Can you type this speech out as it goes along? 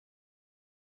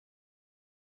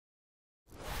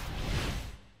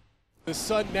The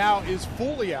sun now is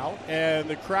fully out, and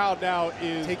the crowd now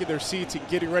is taking their seats and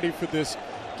getting ready for this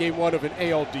Game 1 of an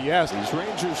ALDS. These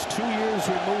Rangers 2 years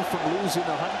removed from losing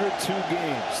 102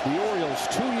 games. The Orioles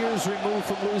 2 years removed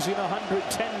from losing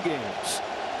 110 games.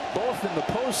 Both in the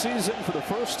postseason for the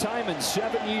first time in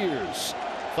 7 years.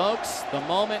 Folks, the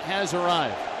moment has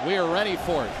arrived. We are ready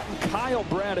for it. Kyle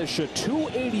Bradish, a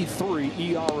 2.83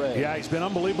 ERA. Yeah, he's been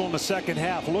unbelievable in the second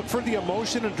half. Look for the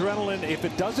emotion, adrenaline. If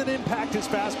it doesn't impact his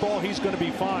fastball, he's going to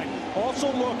be fine.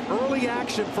 Also, look, early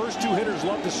action. First two hitters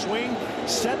love to swing,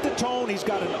 set the tone. He's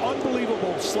got an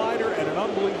unbelievable slider and an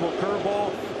unbelievable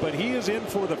curveball, but he is in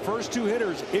for the first two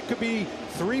hitters. It could be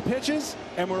 3 pitches,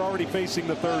 and we're already facing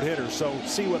the third hitter. So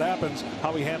see what happens,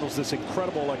 how he handles this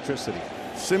incredible electricity.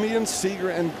 Semien, Seager,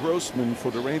 and Grossman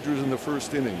for the Rangers in the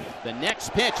first inning. The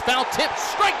next pitch, foul tip,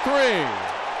 strike 3.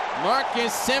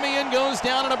 Marcus Semien goes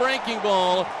down on a breaking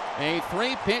ball. A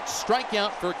 3-pitch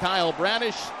strikeout for Kyle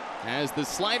Bradish as the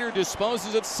slider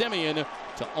disposes of Semien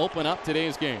to open up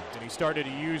today's game. And he started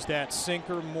to use that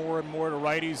sinker more and more to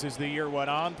righties as the year went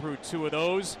on, through 2 of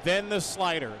those. Then the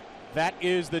slider. That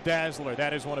is the dazzler.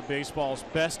 That is one of baseball's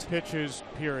best pitches,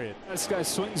 period. This guy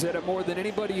swings at it more than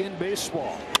anybody in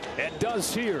baseball. And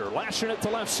does here. Lashing it to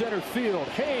left center field.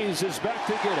 Hayes is back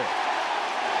to get it.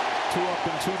 2 up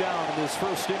and 2 down in this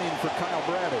first inning for Kyle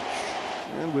Bradish.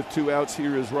 And with 2 outs,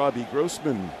 here is Robbie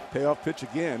Grossman. Payoff pitch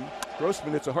again.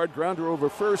 Grossman, it's a hard grounder over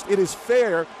first. It is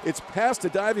fair. It's past a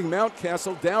diving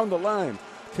Mountcastle down the line.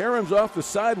 Karam's off the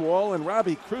sidewall, and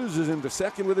Robbie cruises into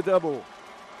second with a double.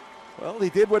 Well, he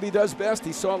did what he does best.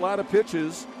 He saw a lot of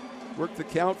pitches, worked the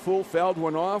count full, fouled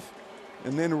one off,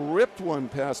 and then ripped one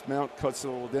past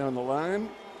Mountcastle down the line.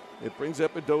 It brings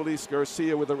up Adolis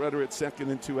Garcia with a runner at second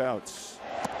and 2 outs.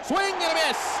 Swing and a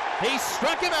miss. He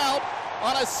struck him out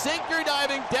on a sinker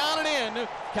diving down and in.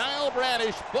 Kyle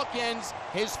Bradish bookends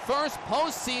his first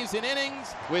postseason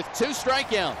innings with 2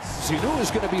 strikeouts. So you knew it was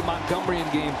going to be Montgomery in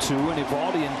Game 2 and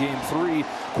Evaldi in Game 3.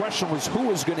 Question was who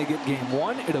was going to get Game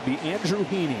 1. It'll be Andrew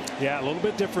Heaney. Yeah, a little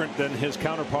bit different than his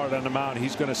counterpart on the mound.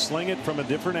 He's going to sling it from a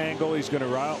different angle. He's going to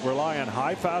rely on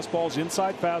high fastballs,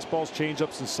 inside fastballs,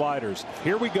 changeups, and sliders.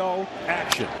 Here we go.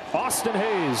 Action. Austin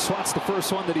Hayes swats the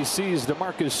first one that he sees to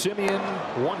Marcus Semien.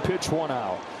 1 pitch, 1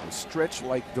 out.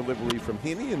 Stretch-like delivery from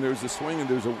Heaney, and there's a swing, and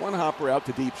there's a one-hopper out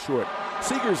to deep short.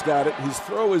 Seager's got it. His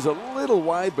throw is a little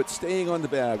wide, but staying on the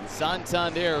bag.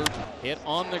 Santander hit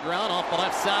on the ground off the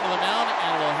left side of the mound,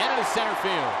 and will head into center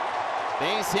field.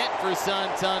 Base hit for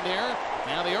Santander.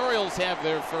 Now the Orioles have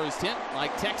their first hit.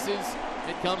 Like Texas,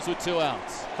 it comes with 2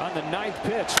 outs. On the 9th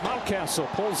pitch, Mountcastle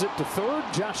pulls it to third.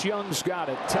 Josh Jung's got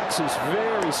it. Texas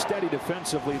very steady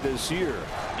defensively this year.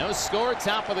 No score,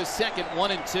 top of the second,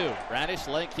 1 and 2. Bradish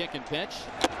leg kick and pitch.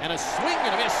 And a swing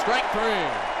and a miss, strike 3.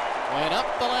 Went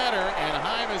up the ladder, and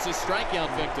Heim is a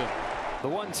strikeout victim. The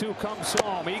 1-2 comes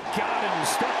home. He got him,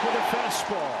 stuck with a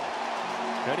fastball.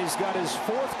 And he's got his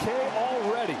 4th K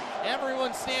already.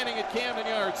 Everyone standing at Camden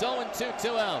Yards, 0-2,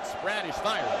 2 outs. Bradish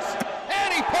fires,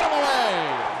 and he put him away.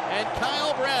 And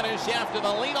Kyle Bradish, after the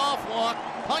leadoff walk,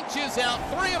 punches out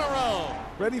 3 in a row.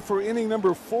 Ready for inning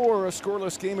number 4, a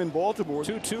scoreless game in Baltimore.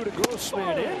 2-2 to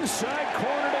Grossman, inside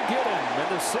corner to get him.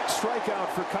 And the 6th strikeout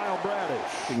for Kyle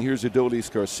Bradish. And here's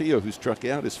Adolis Garcia, who struck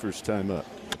out his first time up.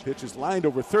 The pitch is lined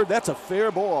over third. That's a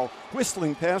fair ball.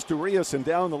 Whistling past Urias and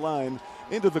down the line.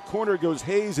 Into the corner goes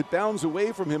Hayes. It bounds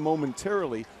away from him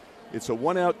momentarily. It's a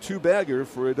 1-out 2-bagger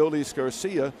for Adolis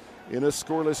Garcia in a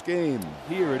scoreless game.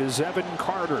 Here it is Evan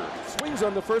Carter. Swings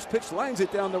on the first pitch, lines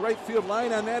it down the right field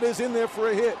line, and that is in there for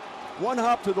a hit. 1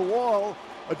 hop to the wall.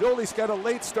 Adolis got a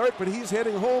late start, but he's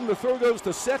heading home. The throw goes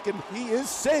to second. He is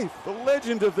safe. The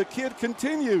legend of the kid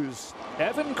continues.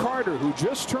 Evan Carter, who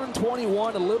just turned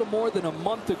 21 a little more than a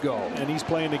month ago. And he's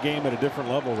playing the game at a different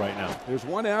level right now. There's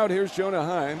 1 out. Here's Jonah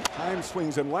Heim. Heim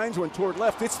swings and lines one toward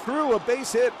left. It's through, a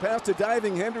base hit past a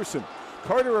diving Henderson.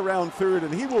 Carter around third,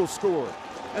 and he will score.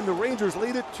 And the Rangers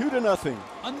lead it 2-0.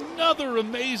 Another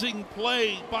amazing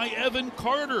play by Evan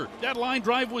Carter. That line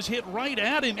drive was hit right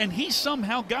at him, and he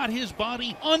somehow got his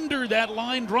body under that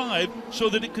line drive so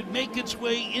that it could make its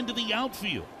way into the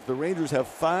outfield. The Rangers have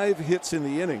 5 hits in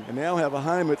the inning and now have a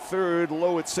Heim at third,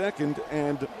 Lowe at second,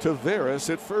 and Taveras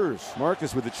at first.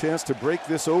 Marcus with a chance to break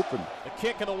this open. The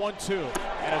kick and a 1-2.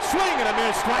 And a swing and a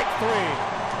miss, strike 3.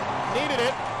 Needed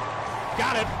it.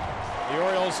 Got it. The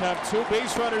Orioles have 2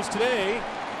 base runners today.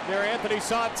 They're Anthony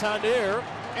Santander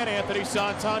and Anthony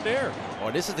Santander. Oh,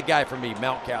 this is the guy for me,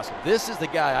 Mountcastle. This is the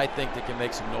guy I think that can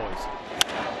make some noise.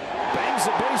 Bangs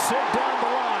a base hit down the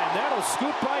line. That'll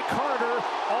scoop by Carter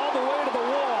all the way to the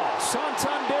wall.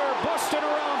 Santander busted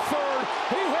around third.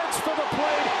 He heads for the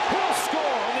plate. He'll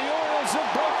score, and the Orioles have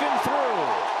broken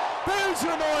through.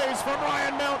 this from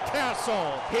Ryan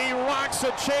Mountcastle. He rocks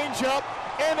a changeup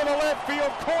into the left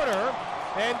field corner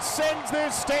and sends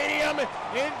this stadium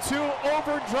into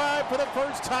overdrive for the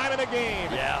first time in the game.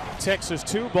 Yeah. Texas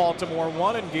 2, Baltimore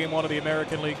 1 in Game 1 of the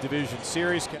American League Division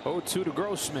Series. 0-2 to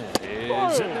Grossman.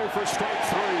 Is in there for strike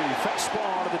 3.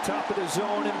 Fastball to the top of the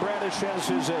zone, and Bradish has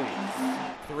his 8th.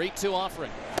 3-2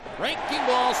 offering. Breaking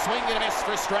ball, swing and a miss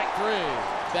for strike 3.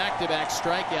 Back-to-back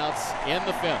strikeouts in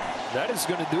the 5th. That is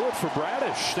going to do it for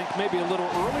Bradish. I think maybe a little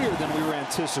earlier than we were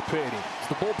anticipating.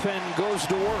 The bullpen goes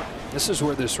to work. This is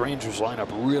where this Rangers lineup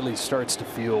really starts to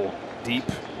feel deep,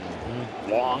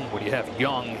 long, when you have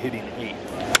Jung hitting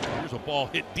 8th. Here's a ball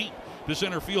hit deep to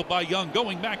center field by Jung.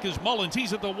 Going back is Mullins.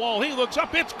 He's at the wall. He looks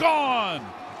up. It's gone.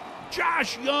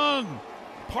 Josh Jung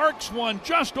parks one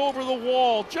just over the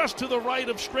wall, just to the right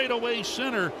of straightaway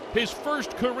center. His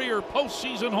first career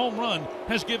postseason home run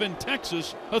has given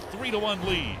Texas a 3-1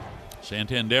 lead.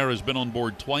 Santander has been on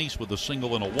board twice with a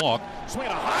single and a walk. Swing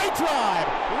a high drive,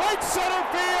 right center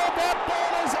field. That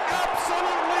ball is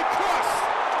absolutely crushed.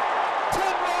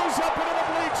 10 rows up into the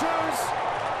bleachers.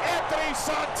 Anthony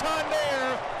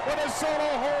Santander with a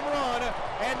solo home run,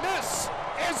 and this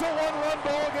is a one-run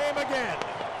ball game again.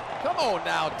 Come on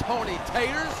now, Tony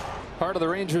Taters. Part of the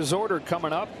Rangers order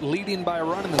coming up, leading by a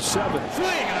run in the 7th. Swing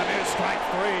and a miss, strike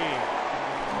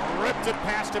 3. Ripped it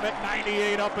past him at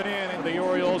 98, up and in. And the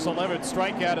Orioles' 11th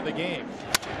strikeout of the game.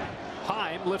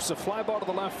 Heim lifts a fly ball to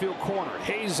the left field corner.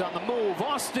 Hayes on the move.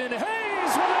 Austin Hayes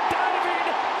with a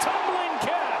diving, tumbling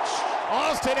catch.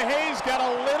 Austin Hayes got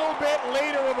a little bit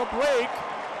later of a break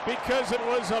because it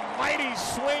was a mighty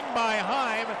swing by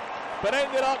Heim, but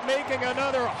ended up making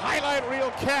another highlight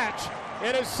reel catch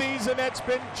in a season that's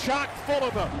been chock full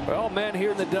of them. Well, man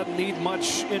here that doesn't need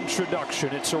much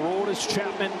introduction. It's Aroldis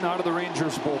Chapman out of the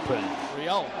Rangers bullpen.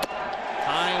 3-0.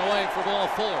 High and away for ball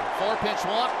 4. 4-pitch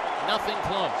walk, nothing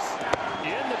close.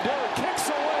 In the dirt, kicks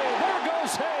away. There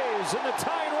goes Hayes, and the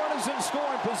tying run is in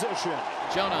scoring position.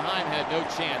 Jonah Heim had no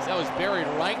chance. That was buried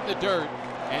right in the dirt,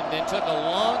 and then took a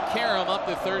long carom up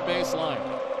the third base line.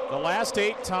 The last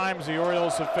 8 times the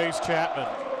Orioles have faced Chapman,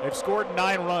 they've scored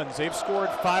 9 runs. They've scored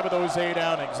 5 of those 8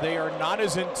 outings. They are not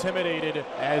as intimidated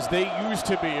as they used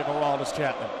to be of Aroldis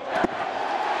Chapman.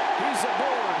 He's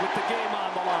aboard with the game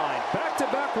on the line.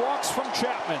 Back-to-back walks from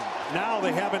Chapman. Now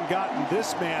they haven't gotten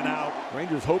this man out.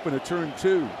 Rangers hoping to turn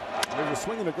 2. There's a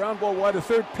swing and a ground ball wide to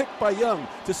third, picked by Jung.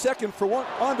 To second for 1,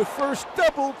 on to first,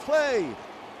 double play.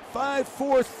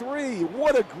 5-4-3.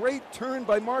 What a great turn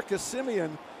by Marcus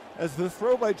Semien, as the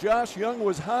throw by Josh Jung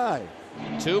was high.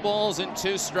 2 balls and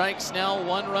 2 strikes now,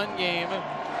 1-run game.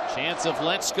 Chance of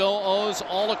let's go O's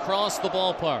all across the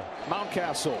ballpark.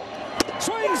 Mountcastle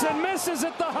swings and misses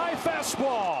at the high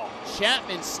fastball.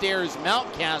 Chapman stares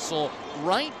Mountcastle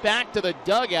right back to the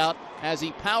dugout as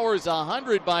he powers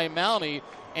 100 by Mountie.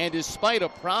 And despite a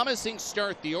promising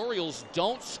start, the Orioles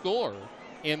don't score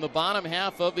in the bottom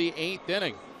half of the 8th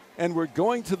inning. And we're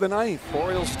going to the 9th.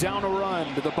 Orioles down a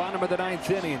run to the bottom of the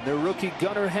 9th inning. Their rookie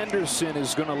Gunnar Henderson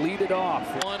is going to lead it off.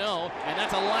 1-0, and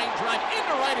that's a line drive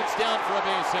into right. It's down for a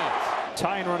base hit.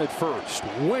 Tying run at first,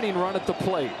 winning run at the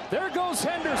plate. There goes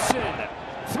Henderson.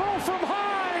 Throw from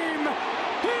Heim.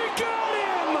 He got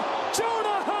him.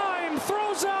 Jonah Heim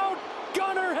throws out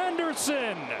Gunnar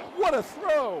Henderson. What a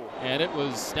throw. And it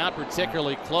was not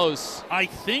particularly close. I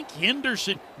think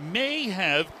Henderson may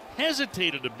have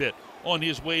hesitated a bit on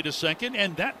his way to second,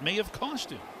 and that may have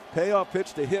cost him. Payoff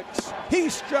pitch to Hicks. He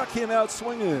struck him out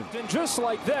swinging. And just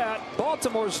like that,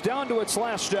 Baltimore's down to its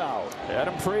last out.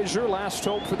 Adam Frazier, last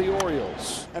hope for the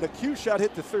Orioles. And a cue shot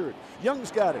hit to third. Jung's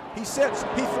got it. He sets,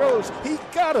 he throws, he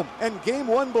got him. And game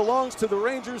 1 belongs to the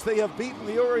Rangers. They have beaten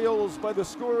the Orioles by the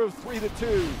score of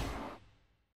 3-2.